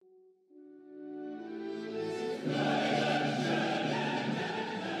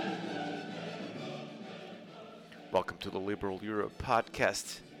Welcome to the Liberal Europe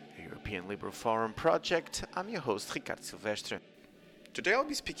podcast, a European Liberal Forum project. I'm your host, Ricardo Silvestre. Today I'll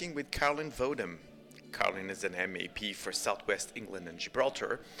be speaking with Caroline Vodem. Caroline is an MEP for Southwest England and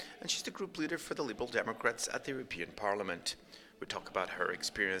Gibraltar, and she's the group leader for the Liberal Democrats at the European Parliament. We talk about her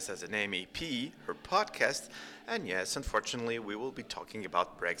experience as an MEP, her podcast, and yes, unfortunately, we will be talking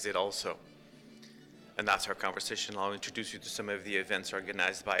about Brexit also. And that's our conversation. I'll introduce you to some of the events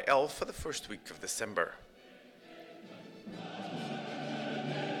organized by ELF for the first week of December.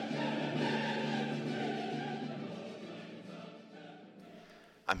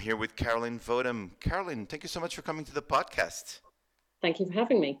 I'm here with Caroline Vodem. Caroline, thank you so much for coming to the podcast. Thank you for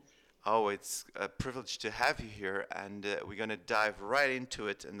having me. Oh, it's a privilege to have you here, and we're going to dive right into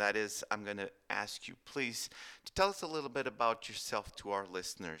it. And that is, I'm going to ask you, please, to tell us a little bit about yourself to our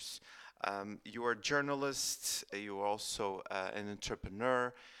listeners. You are a journalist, you are also an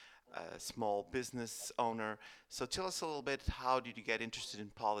entrepreneur, a small business owner. So tell us a little bit, how did you get interested in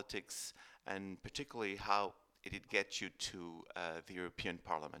politics, and particularly how did it get you to the European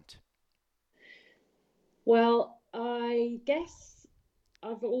Parliament? Well, I guess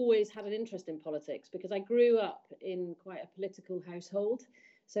I've always had an interest in politics because I grew up in quite a political household.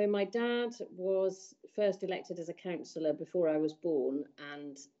 So my dad was first elected as a councillor before I was born,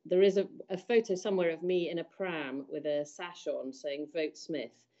 and there is a photo somewhere of me in a pram with a sash on saying "Vote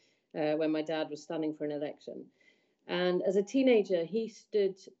Smith" when my dad was standing for an election. And as a teenager, he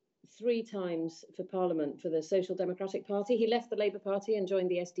stood 3 times for Parliament for the Social Democratic Party. He left the Labour Party and joined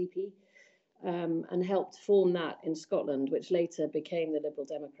the SDP and helped form that in Scotland, which later became the Liberal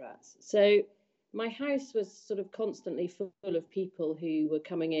Democrats. So my house was sort of constantly full of people who were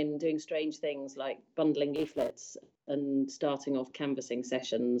coming in doing strange things like bundling leaflets and starting off canvassing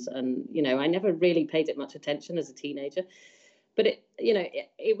sessions. And, I never really paid it much attention as a teenager. But,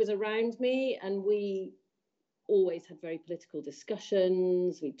 it was around me, and we always had very political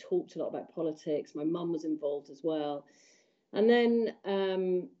discussions. We talked a lot about politics. My mum was involved as well. And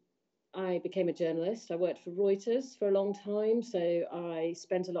then I became a journalist. I worked for Reuters for a long time. So I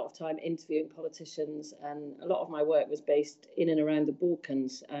spent a lot of time interviewing politicians, and a lot of my work was based in and around the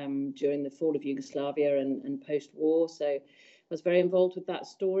Balkans during the fall of Yugoslavia and post-war. So I was very involved with that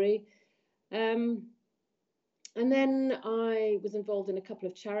story. And then I was involved in a couple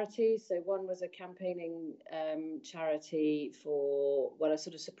of charities. So one was a campaigning charity for, a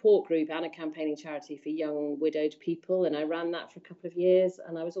sort of support group and a campaigning charity for young widowed people. And I ran that for a couple of years.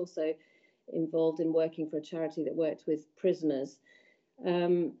 And I was also involved in working for a charity that worked with prisoners.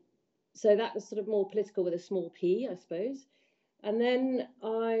 So that was sort of more political with a small p, I suppose. And then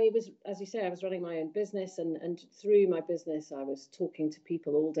I was, as you say, I was running my own business. And through my business, I was talking to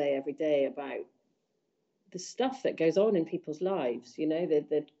people all day, every day about the stuff that goes on in people's lives,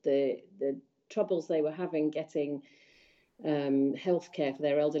 the troubles they were having getting health care for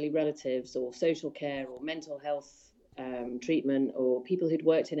their elderly relatives, or social care, or mental health treatment, or people who'd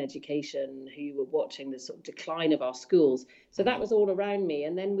worked in education who were watching the sort of decline of our schools. So that was all around me.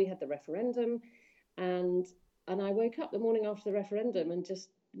 And then we had the referendum, and I woke up the morning after the referendum and just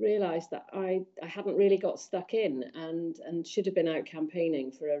realised that I hadn't really got stuck in and should have been out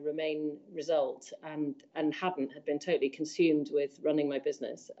campaigning for a Remain result, and had been totally consumed with running my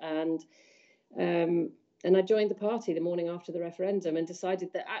business. And I joined the party the morning after the referendum and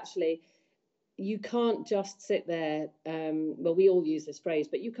decided that actually you can't just sit there. We all use this phrase,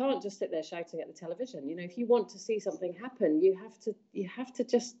 but you can't just sit there shouting at the television. If you want to see something happen, you have to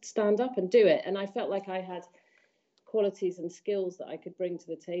just stand up and do it. And I felt like I had qualities and skills that I could bring to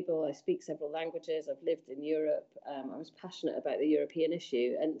the table. I speak several languages. I've lived in Europe. I was passionate about the European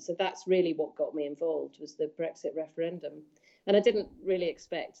issue. And so that's really what got me involved, was the Brexit referendum. And I didn't really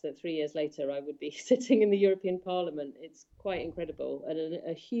expect that 3 years later I would be sitting in the European Parliament. It's quite incredible and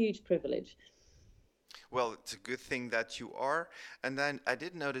a huge privilege. Well, it's a good thing that you are. And then I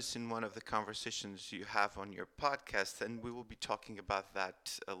did notice in one of the conversations you have on your podcast, and we will be talking about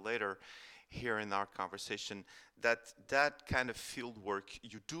that later here in our conversation, that kind of field work,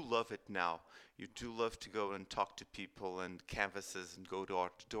 you do love it now. You do love to go and talk to people and canvasses and go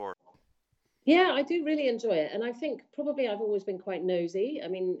door to door. Yeah, I do really enjoy it. And I think probably I've always been quite nosy. I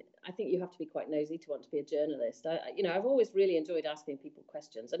mean, I think you have to be quite nosy to want to be a journalist. I've always really enjoyed asking people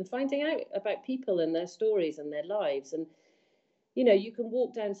questions and finding out about people and their stories and their lives. And, you can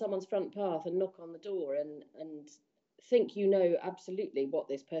walk down someone's front path and knock on the door and think absolutely what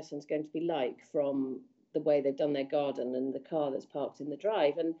this person's going to be like, from the way they've done their garden and the car that's parked in the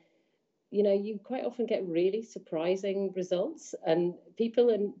drive. And you quite often get really surprising results, and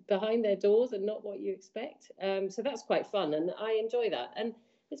people behind their doors are not what you expect. So that's quite fun, and I enjoy that. And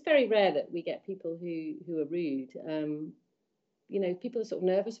it's very rare that we get people who are rude. People are sort of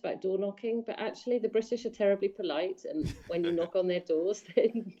nervous about door knocking, but actually the British are terribly polite, and when you knock on their doors, they're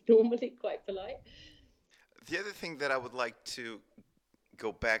normally quite polite. The other thing that I would like to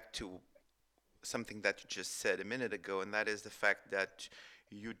go back to something that you just said a minute ago, and that is the fact that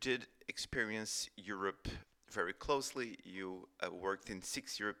you did experience Europe very closely. You worked in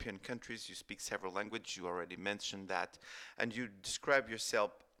 6 European countries. You speak several languages. You already mentioned that, and you describe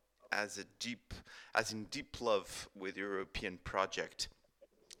yourself as in deep love with the European project.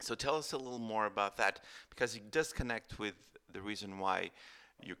 So tell us a little more about that, because it does connect with the reason why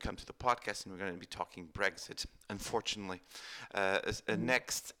you come to the podcast, and we're going to be talking Brexit, unfortunately,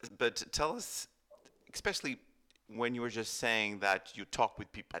 next. But tell us, especially when you were just saying that you talk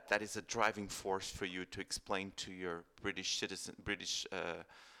with people, that is a driving force for you to explain to your British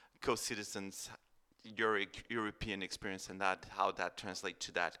co-citizens your European experience, and how that translates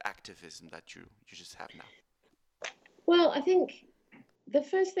to that activism that you just have now. Well, I think the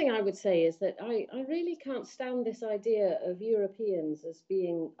first thing I would say is that I really can't stand this idea of Europeans as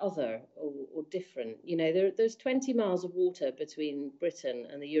being other or different. There's 20 miles of water between Britain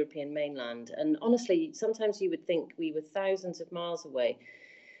and the European mainland. And honestly, sometimes you would think we were thousands of miles away.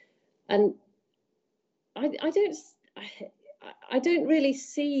 And I don't really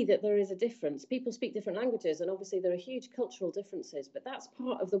see that there is a difference. People speak different languages, and obviously there are huge cultural differences, but that's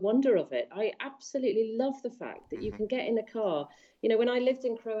part of the wonder of it. I absolutely love the fact that you can get in a car. When I lived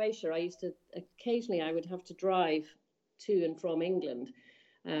in Croatia, I would have to drive to and from England.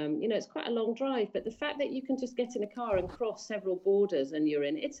 It's quite a long drive, but the fact that you can just get in a car and cross several borders, and you're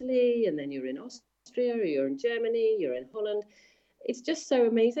in Italy, and then you're in Austria, or you're in Germany, you're in Holland, it's just so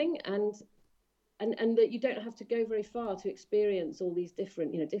amazing. And that you don't have to go very far to experience all these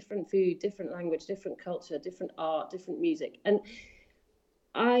different food, different language, different culture, different art, different music. And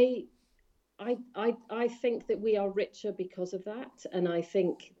I think that we are richer because of that. And I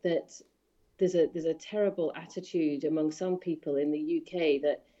think that there's a terrible attitude among some people in the UK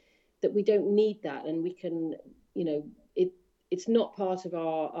that we don't need that, and we can, it's not part of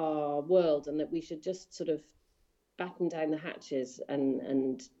our world, and that we should just sort of batten down the hatches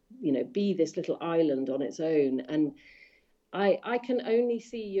and be this little island on its own. And I can only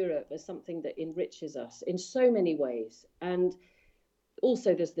see Europe as something that enriches us in so many ways. And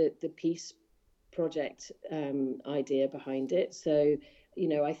also there's the peace project idea behind it. So,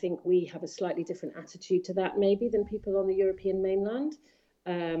 I think we have a slightly different attitude to that maybe than people on the European mainland.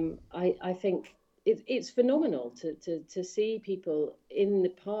 I think it's phenomenal to see people in the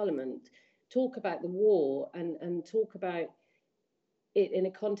Parliament talk about the war and talk about it in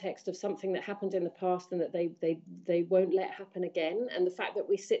a context of something that happened in the past and that they won't let happen again. And the fact that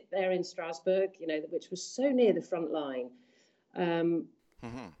we sit there in Strasbourg, which was so near the front line, and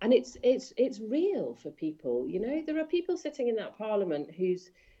it's real for people. There are people sitting in that Parliament whose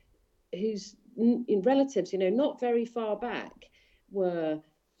relatives, not very far back, were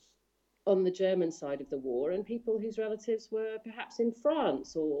on the German side of the war, and people whose relatives were perhaps in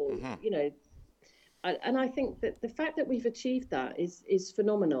France or and I think that the fact that we've achieved that is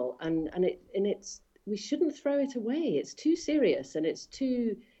phenomenal, and it's we shouldn't throw it away. It's too serious and it's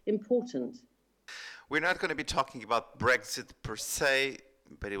too important. We're not going to be talking about Brexit per se,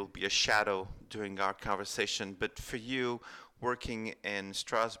 but it will be a shadow during our conversation. But for you, working in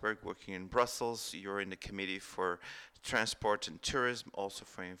Strasbourg, working in Brussels, you're in the Committee for Transport and Tourism, also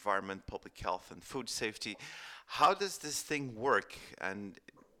for Environment, Public Health and Food Safety. How does this thing work? And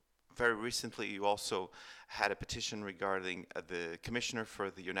very recently, you also had a petition regarding the Commissioner for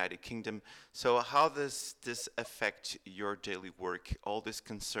the United Kingdom. So how does this affect your daily work? All these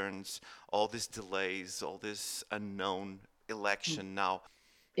concerns, all these delays, all this unknown election now?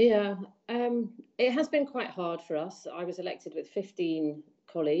 Yeah, it has been quite hard for us. I was elected with 15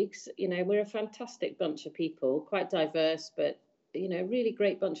 colleagues. We're a fantastic bunch of people, quite diverse, but, really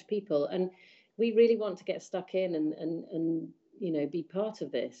great bunch of people. And we really want to get stuck in and be part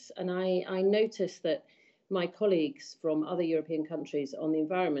of this. And I noticed that my colleagues from other European countries on the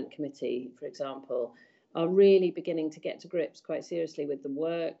Environment Committee, for example, are really beginning to get to grips quite seriously with the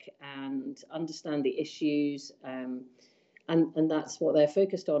work and understand the issues. And that's what they're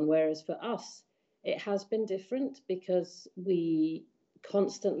focused on. Whereas for us, it has been different because we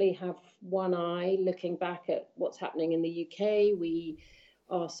constantly have one eye looking back at what's happening in the UK. We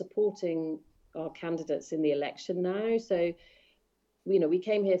are supporting our candidates in the election now. So we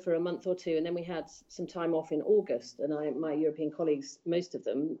came here for a month or two, and then we had some time off in August. And my European colleagues, most of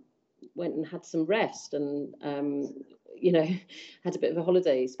them, went and had some rest and, had a bit of a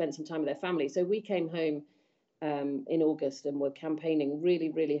holiday, spent some time with their family. So we came home in August and were campaigning really,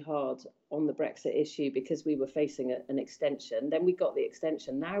 really hard on the Brexit issue because we were facing an extension. Then we got the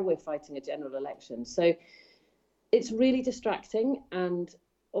extension. Now we're fighting a general election. So it's really distracting. And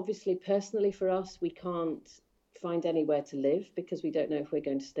obviously, personally for us, we can't find anywhere to live because we don't know if we're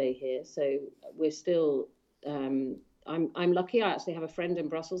going to stay here. So we're still, I'm lucky. I actually have a friend in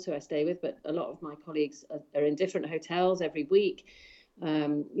Brussels who I stay with, but a lot of my colleagues are in different hotels every week.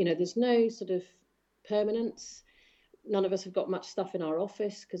 There's no sort of permanence. None of us have got much stuff in our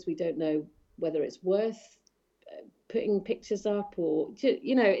office because we don't know whether it's worth putting pictures up or,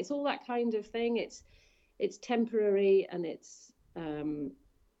 it's all that kind of thing. It's temporary and it's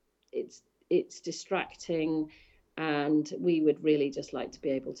distracting, and we would really just like to be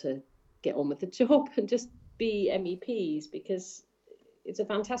able to get on with the job and just be MEPs, because it's a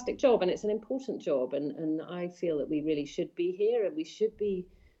fantastic job and it's an important job, and I feel that we really should be here and we should be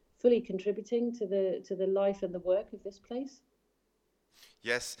fully contributing to the life and the work of this place.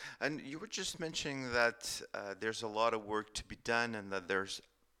 Yes, and you were just mentioning that there's a lot of work to be done and that there's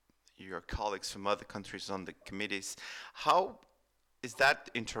your colleagues from other countries on the committees. How is that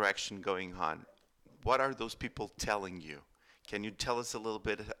interaction going on? What are those people telling you? Can you tell us a little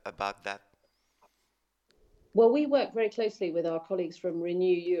bit about that? Well, we work very closely with our colleagues from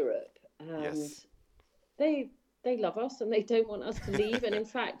Renew Europe, and Yes. they love us and they don't want us to leave. And in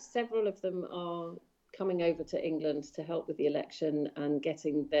fact, several of them are coming over to England to help with the election and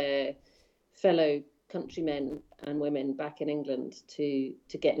getting their fellow countrymen and women back in England to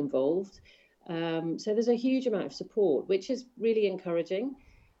get involved. So there's a huge amount of support, which is really encouraging.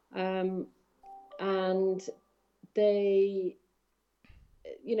 And they,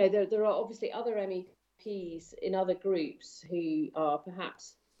 there are obviously other MEPs in other groups who are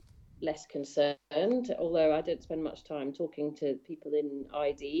perhaps less concerned, although I don't spend much time talking to people in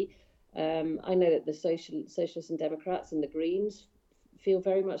ID. I know that the Socialists and Democrats and the Greens feel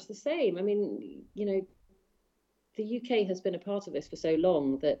very much the same. I mean, the UK has been a part of this for so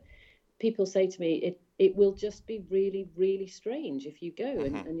long that people say to me, it will just be really, really strange if you go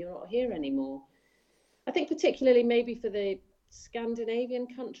and you're not here anymore. I think particularly maybe for the Scandinavian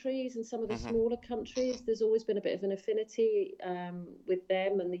countries and some of the smaller countries, there's always been a bit of an affinity with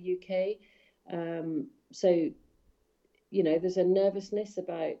them and the UK. So, there's a nervousness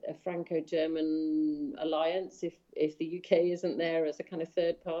about a Franco-German alliance if the UK isn't there as a kind of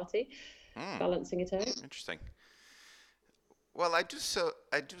third party, balancing it out. Interesting. Well, I do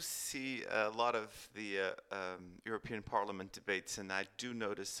see a lot of the European Parliament debates, and I do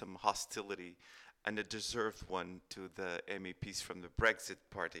notice some hostility, and a deserved one, to the MEPs from the Brexit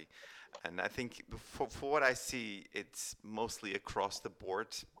party. And I think for what I see, it's mostly across the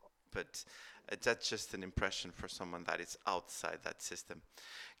board, but that's just an impression for someone that is outside that system.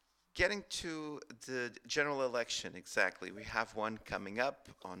 Getting to the general election, exactly. We have one coming up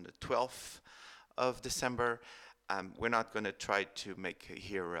on the 12th of December. We're not going to try to make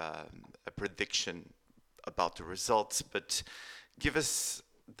here a prediction about the results, but give us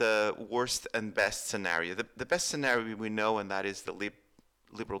the worst and best scenario. The best scenario we know, and that is the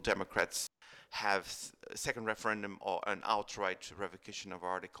Liberal Democrats have a second referendum or an outright revocation of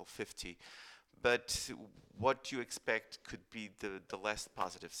Article 50. But what do you expect could be the less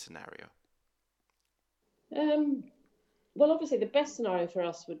positive scenario? Well, obviously, the best scenario for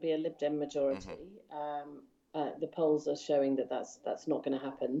us would be a Lib Dem majority. The polls are showing that that's not going to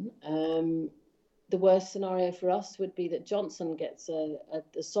happen. The worst scenario for us would be that Johnson gets a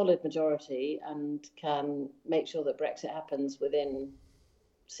solid majority and can make sure that Brexit happens within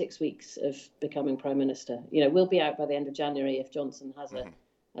 6 weeks of becoming Prime Minister. We'll be out by the end of January if Johnson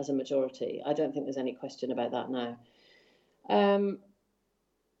has a majority. I don't think there's any question about that now.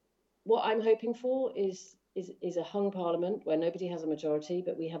 What I'm hoping for is a hung parliament where nobody has a majority,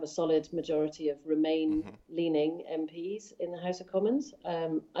 but we have a solid majority of Remain-leaning MPs in the House of Commons.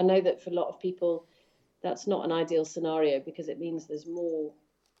 I know that for a lot of people, that's not an ideal scenario because it means there's more,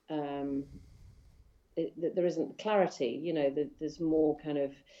 there isn't clarity, there's more kind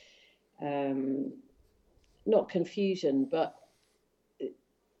of, not confusion, but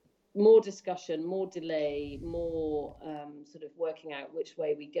more discussion, more delay, more sort of working out which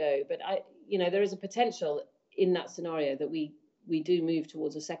way we go. But there is a potential in that scenario that we do move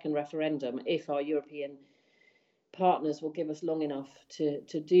towards a second referendum if our European partners will give us long enough to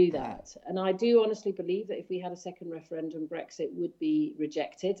do that. And I do honestly believe that if we had a second referendum, Brexit would be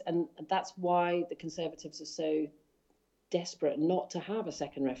rejected. And that's why the Conservatives are so desperate not to have a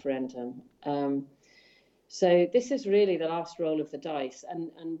second referendum. So this is really the last roll of the dice.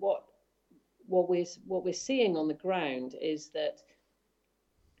 And what we're seeing on the ground is that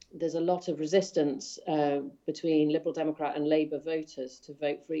there's a lot of resistance between Liberal Democrat and Labour voters to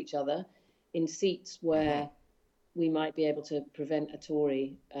vote for each other in seats where we might be able to prevent a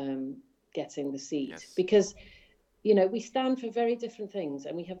Tory getting the seat. Yes. Because, you know, we stand for very different things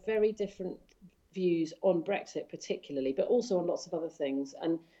and we have very different views on Brexit particularly, but also on lots of other things.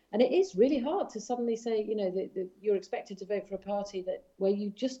 And it is really hard to suddenly say, you know, that you're expected to vote for a party where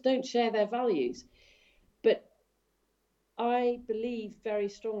you just don't share their values. But I believe very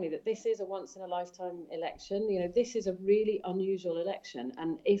strongly that this is a once in a lifetime election. You know, this is a really unusual election.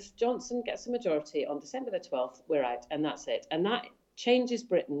 And if Johnson gets a majority on December the 12th, we're out and that's it. And that changes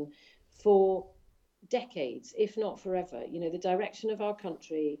Britain for decades, if not forever. You know, the direction of our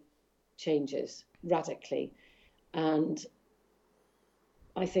country changes radically. And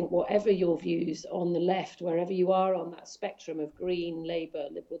I think whatever your views on the left, wherever you are on that spectrum of Green, Labour,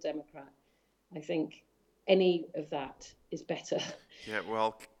 Liberal Democrat, I think any of that is better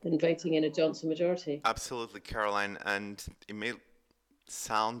than voting in a Johnson majority. Absolutely, Caroline. And it may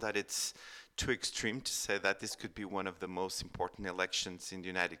sound that it's too extreme to say that this could be one of the most important elections in the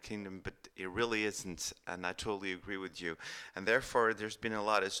United Kingdom, but it really isn't, and I totally agree with you. And therefore, there's been a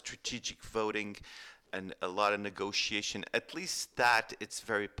lot of strategic voting and a lot of negotiation. At least that it's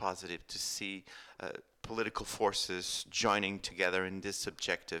very positive to see political forces joining together in this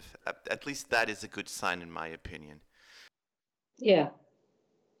objective. At least that is a good sign, in my opinion. Yeah.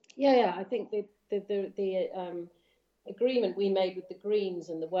 I think the agreement we made with the Greens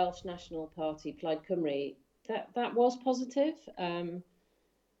and the Welsh National Party, Plaid Cymru, that was positive.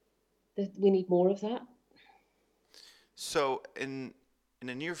 We need more of that. So in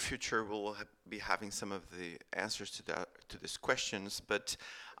the near future, we'll be having some of the answers to these questions, but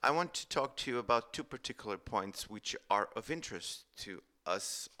I want to talk to you about two particular points which are of interest to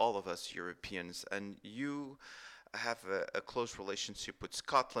us, all of us Europeans, and you have a close relationship with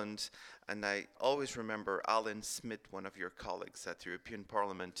Scotland, and I always remember Alan Smith, one of your colleagues at the European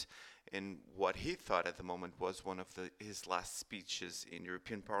Parliament, in what he thought at the moment was one of his last speeches in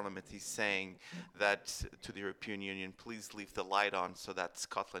European Parliament. He's saying that to the European Union, please leave the light on so that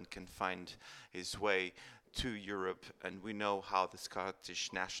Scotland can find his way to Europe. And we know how the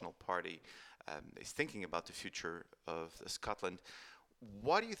Scottish National Party is thinking about the future of Scotland.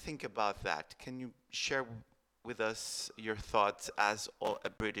 What do you think about that? Can you share with us your thoughts as a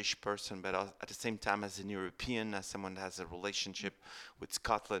British person, but at the same time as an European, as someone that has a relationship with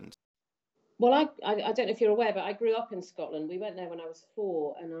Scotland? Well, I don't know if you're aware, but I grew up in Scotland. We went there when I was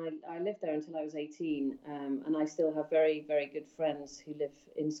 4, and I lived there until I was 18. And I still have very, very good friends who live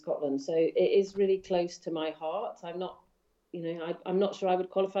in Scotland. So it is really close to my heart. I'm not, you know, I'm not sure I would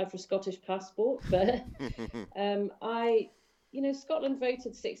qualify for a Scottish passport, but Scotland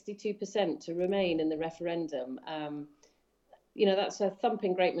voted 62% to remain in the referendum. You know, that's a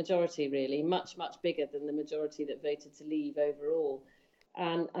thumping great majority, really, much, much bigger than the majority that voted to leave overall.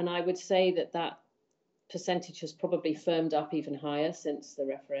 And I would say that percentage has probably firmed up even higher since the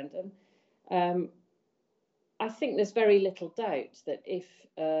referendum. I think there's very little doubt that if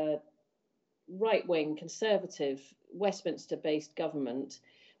a right-wing, conservative, Westminster-based government,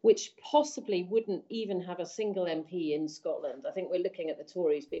 which possibly wouldn't even have a single MP in Scotland, I think we're looking at the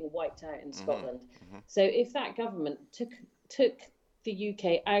Tories being wiped out in Scotland. Mm-hmm. So if that government took the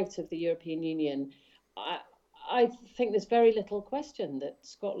UK out of the European Union, I think there's very little question that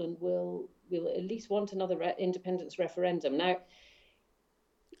Scotland will at least want another independence referendum. Now,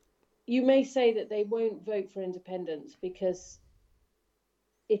 you may say that they won't vote for independence because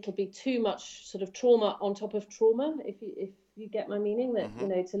it'll be too much sort of trauma on top of trauma, if you get my meaning, that, you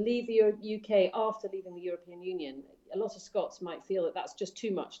know, to leave the UK after leaving the European Union, a lot of Scots might feel that that's just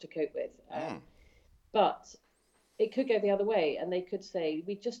too much to cope with. But it could go the other way, and they could say,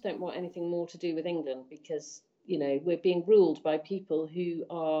 we just don't want anything more to do with England because, you know, we're being ruled by people who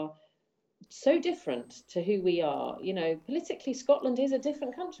are so different to who we are. You know, politically, Scotland is a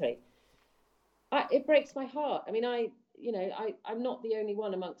different country. It breaks my heart. I mean, I'm not the only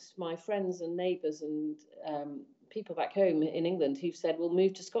one amongst my friends and neighbours and people back home in England who've said, we'll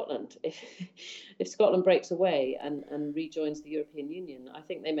move to Scotland if Scotland breaks away and rejoins the European Union. I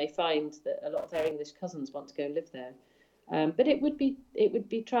think they may find that a lot of their English cousins want to go and live there. But it would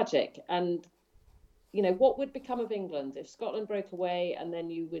be tragic. And, you know, what would become of England if Scotland broke away, and then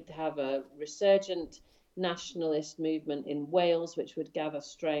you would have a resurgent nationalist movement in Wales, which would gather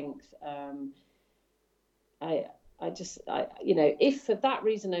strength. If for that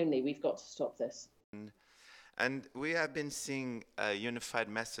reason only, we've got to stop this. And we have been seeing a unified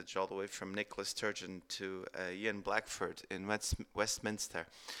message all the way from Nicola Sturgeon to Ian Blackford in Westminster.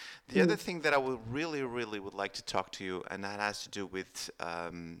 The other thing that I would really would like to talk to you, and that has to do with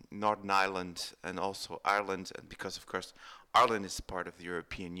Northern Ireland and also Ireland, and because of course Ireland is part of the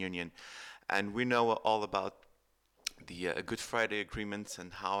European Union, and we know all about the Good Friday agreements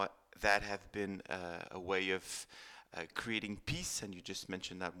and how that have been a way of creating peace. And you just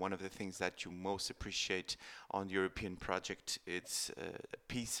mentioned that one of the things that you most appreciate on the European project is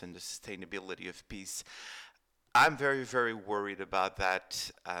peace and the sustainability of peace. I'm very worried about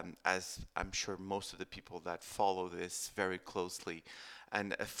that, as I'm sure most of the people that follow this very closely,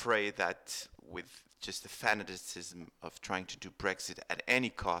 and afraid that with just the fanaticism of trying to do Brexit at any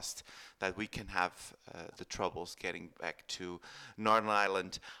cost, that we can have the troubles getting back to Northern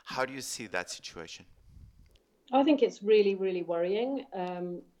Ireland. How do you see that situation? I think it's really worrying.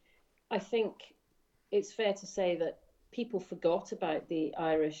 I think it's fair to say that people forgot about the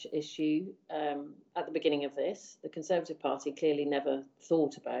Irish issue at the beginning of this. The Conservative Party clearly never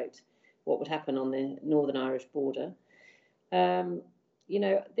thought about what would happen on the Northern Irish border.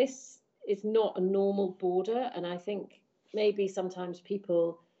 This is not a normal border, and I think maybe sometimes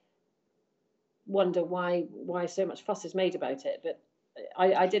people wonder why so much fuss is made about it. But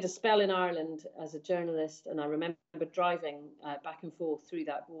I did a spell in Ireland as a journalist, and I remember driving back and forth through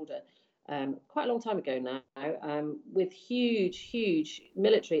that border quite a long time ago now, with huge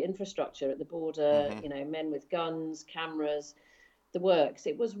military infrastructure at the border, men with guns, cameras, the works.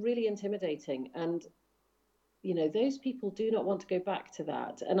 It was really intimidating. And, those people do not want to go back to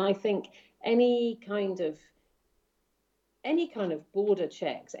that. And I think any kind of border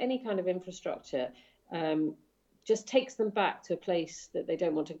checks, any kind of infrastructure, just takes them back to a place that they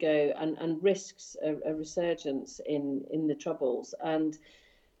don't want to go, and risks a resurgence in the troubles. And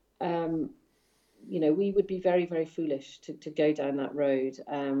we would be very foolish to go down that road.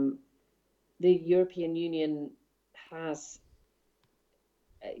 The European Union has,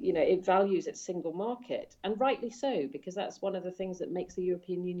 it values its single market, and rightly so, because that's one of the things that makes the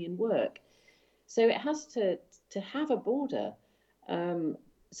European Union work. So it has to have a border.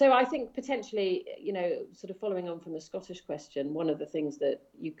 So I think potentially, sort of following on from the Scottish question, one of the things that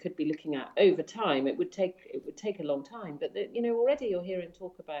you could be looking at over time, it would take a long time, but already you're hearing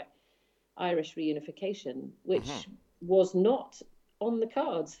talk about Irish reunification, which was not on the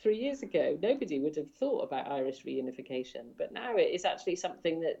cards 3 years ago. Nobody would have thought about Irish reunification, but now it is actually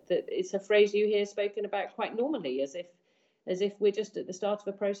something that it's a phrase you hear spoken about quite normally, as if we're just at the start of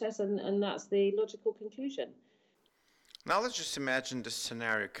a process, and that's the logical conclusion. Now let's just imagine this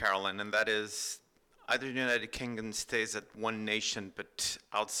scenario, Caroline, and that is either the United Kingdom stays at one nation, but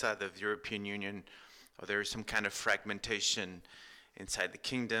outside of the European Union, or there is some kind of fragmentation inside the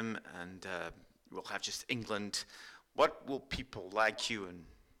kingdom, and we'll have just England. What will people like you and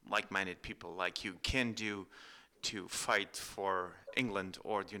like-minded people like you can do to fight for England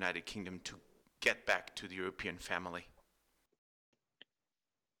or the United Kingdom to get back to the European family?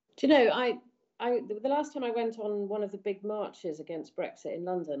 Do you know, the last time I went on one of the big marches against Brexit in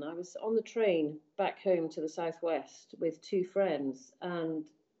London, I was on the train back home to the southwest with two friends, and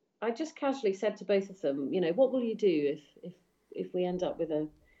I just casually said to both of them, what will you do if we end up with a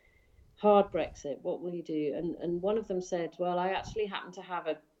hard Brexit? What will you do? And one of them said, well, I actually happen to have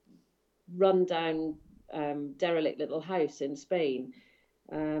a rundown, derelict little house in Spain.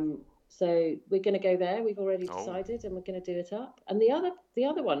 So we're going to go there. We've already decided, and we're going to do it up. And the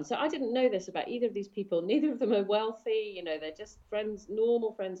other one, so I didn't know this about either of these people. Neither of them are wealthy. They're just friends,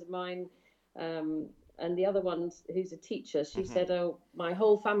 normal friends of mine. And the other one, who's a teacher, she said, oh, my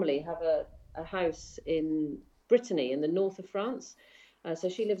whole family have a house in Brittany, in the north of France. So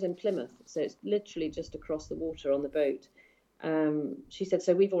she lives in Plymouth. So it's literally just across the water on the boat. She said,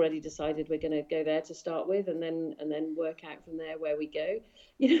 so we've already decided we're going to go there to start with, and then work out from there where we go.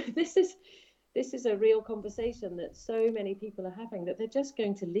 This is a real conversation that so many people are having, that they're just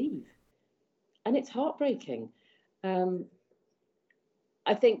going to leave, and it's heartbreaking.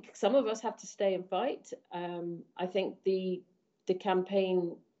 I think some of us have to stay and fight. I think the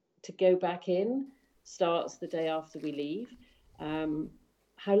campaign to go back in starts the day after we leave.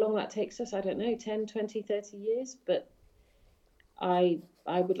 How long that takes us, I don't know, 10, 20, 30 years, but I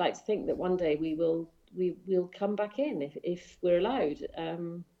would like to think that one day we'll come back in if we're allowed.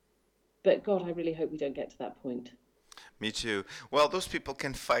 But God, I really hope we don't get to that point. Me too. Well, those people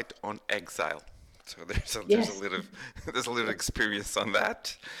can fight on exile, so there's a little experience on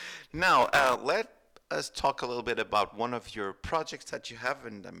that. Now, let us talk a little bit about one of your projects that you have,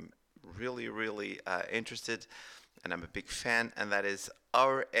 and I'm really interested. and I'm a big fan, and that is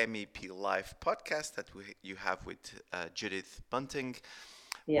our MEP Live podcast that you have with Judith Bunting,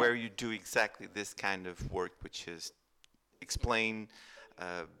 where you do exactly this kind of work, which is explain,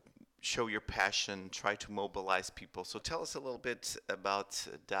 uh, show your passion, try to mobilize people. So tell us a little bit about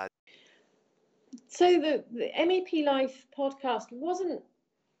that. So the MEP Life podcast wasn't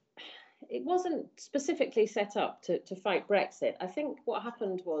specifically set up to fight Brexit. I think what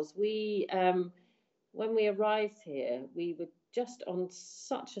happened was when we arrived here, we were just on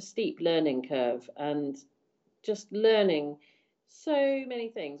such a steep learning curve and just learning so many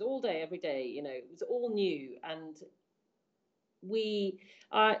things all day, every day. You know, it was all new, and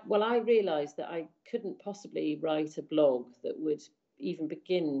I realised that I couldn't possibly write a blog that would even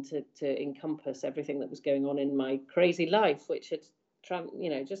begin to encompass everything that was going on in my crazy life, which had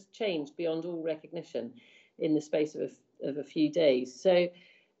just changed beyond all recognition in the space of a few days. So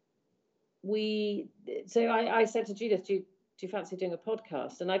I said to Judith, do you fancy doing a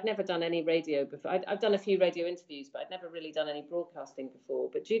podcast? And I'd never done any radio before. I've done a few radio interviews, but I'd never really done any broadcasting before.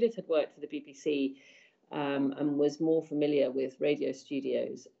 But Judith had worked for the BBC and was more familiar with radio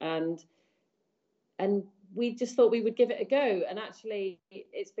studios. And we just thought we would give it a go. And actually,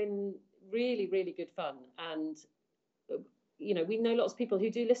 it's been really, really good fun. And, you know, we know lots of people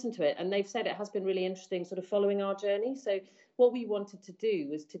who do listen to it, and they've said it has been really interesting sort of following our journey. So what we wanted to do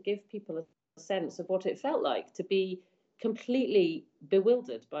was to give people a sense of what it felt like to be completely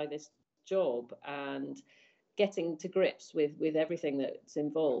bewildered by this job and getting to grips with everything that's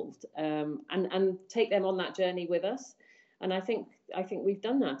involved, and take them on that journey with us. And I think we've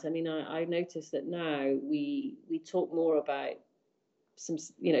done that. I mean, I noticed that now we talk more about some,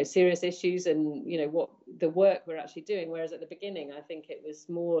 you know, serious issues and, you know, what the work we're actually doing. Whereas at the beginning, I think it was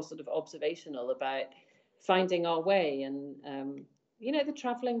more sort of observational about finding our way. And, you know, the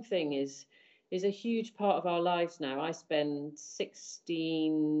traveling thing is a huge part of our lives now. I spend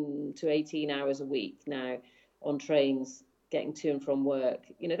 16 to 18 hours a week now on trains getting to and from work.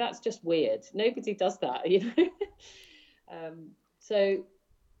 You know, that's just weird. Nobody does that, you know.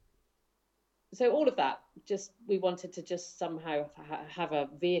 So all of that, just we wanted to just somehow have a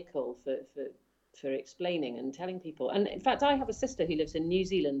vehicle for explaining and telling people. And in fact, I have a sister who lives in New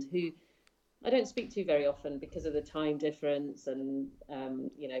Zealand who I don't speak to very often because of the time difference and,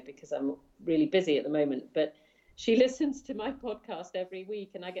 you know, because I'm really busy at the moment. But she listens to my podcast every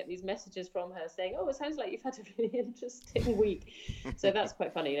week, and I get these messages from her saying, "Oh, it sounds like you've had a really interesting week." So that's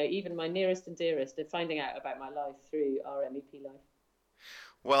quite funny. You know, even my nearest and dearest are finding out about my life through our MEP Life.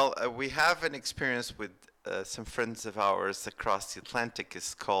 Well, we have an experience with some friends of ours across the Atlantic.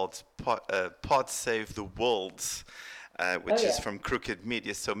 It's called Pod Save the World, which is from Crooked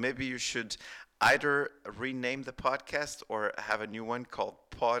Media. So maybe you should either rename the podcast or have a new one called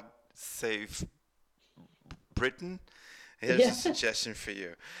Pod Save Britain. Here's a suggestion for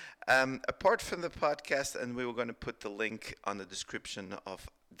you. Apart from the podcast, and we were going to put the link on the description of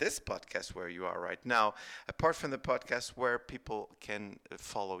this podcast where you are right now, apart from the podcast, where people can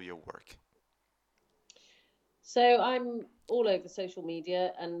follow your work. So I'm all over social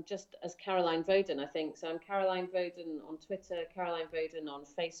media, and just as Caroline Voden, I think. So I'm Caroline Voden on Twitter, Caroline Voden on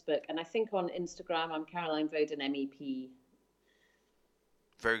Facebook, and I think on Instagram I'm Caroline Voden MEP.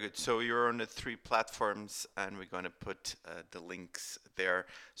 Very good. So you're on the 3 platforms, and we're going to put the links there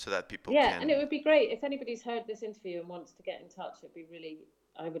so that people can... Yeah, and it would be great if anybody's heard this interview and wants to get in touch. It'd be really...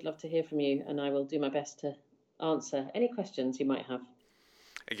 I would love to hear from you, and I will do my best to answer any questions you might have.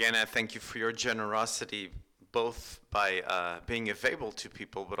 Again, I thank you for your generosity, both by being available to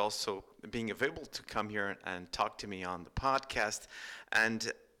people, but also being available to come here and talk to me on the podcast.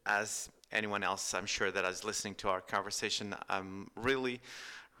 And as anyone else, I'm sure that is listening to our conversation, I'm really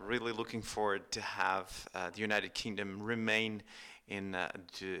looking forward to have the United Kingdom remain in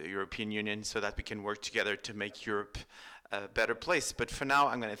the European Union so that we can work together to make Europe a better place. But for now,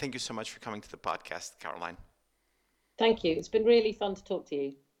 I'm going to thank you so much for coming to the podcast, Caroline. Thank you. It's been really fun to talk to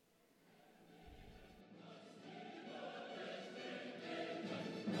you.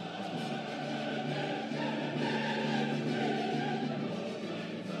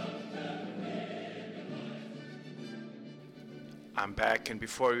 I'm back, and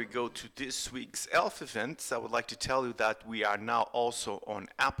before we go to this week's ELF events, I would like to tell you that we are now also on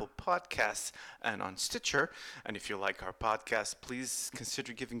Apple Podcasts and on Stitcher. And if you like our podcast, please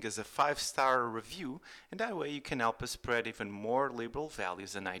consider giving us a 5-star review, and that way you can help us spread even more liberal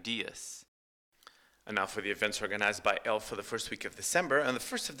values and ideas. And now for the events organized by ELF for the first week of December. On the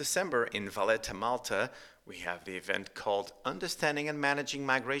 1st of December in Valletta, Malta, we have the event called Understanding and Managing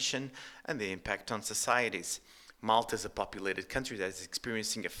Migration and the Impact on Societies. Malta is a populated country that is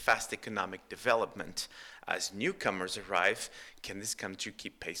experiencing a fast economic development. As newcomers arrive, can this country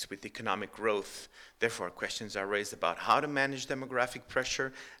keep pace with economic growth? Therefore, questions are raised about how to manage demographic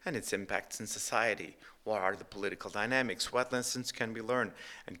pressure and its impacts in society. What are the political dynamics? What lessons can we learn?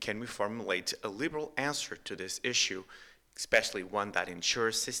 And can we formulate a liberal answer to this issue, especially one that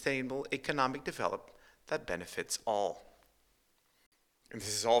ensures sustainable economic development that benefits all? And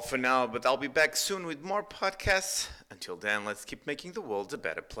this is all for now, but I'll be back soon with more podcasts. Until then, let's keep making the world a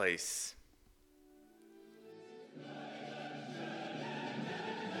better place.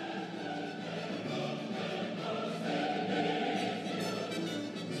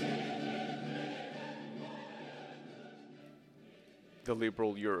 The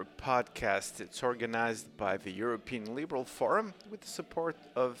Liberal Europe podcast. It's organized by the European Liberal Forum with the support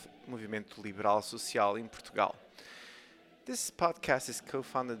of Movimento Liberal Social in Portugal. This podcast is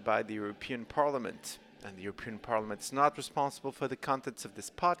co-founded by the European Parliament, and the European Parliament is not responsible for the contents of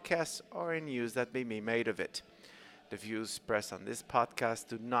this podcast or any use that may be made of it. The views expressed on this podcast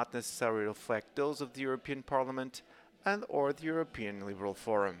do not necessarily reflect those of the European Parliament and or the European Liberal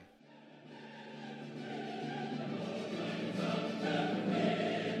Forum.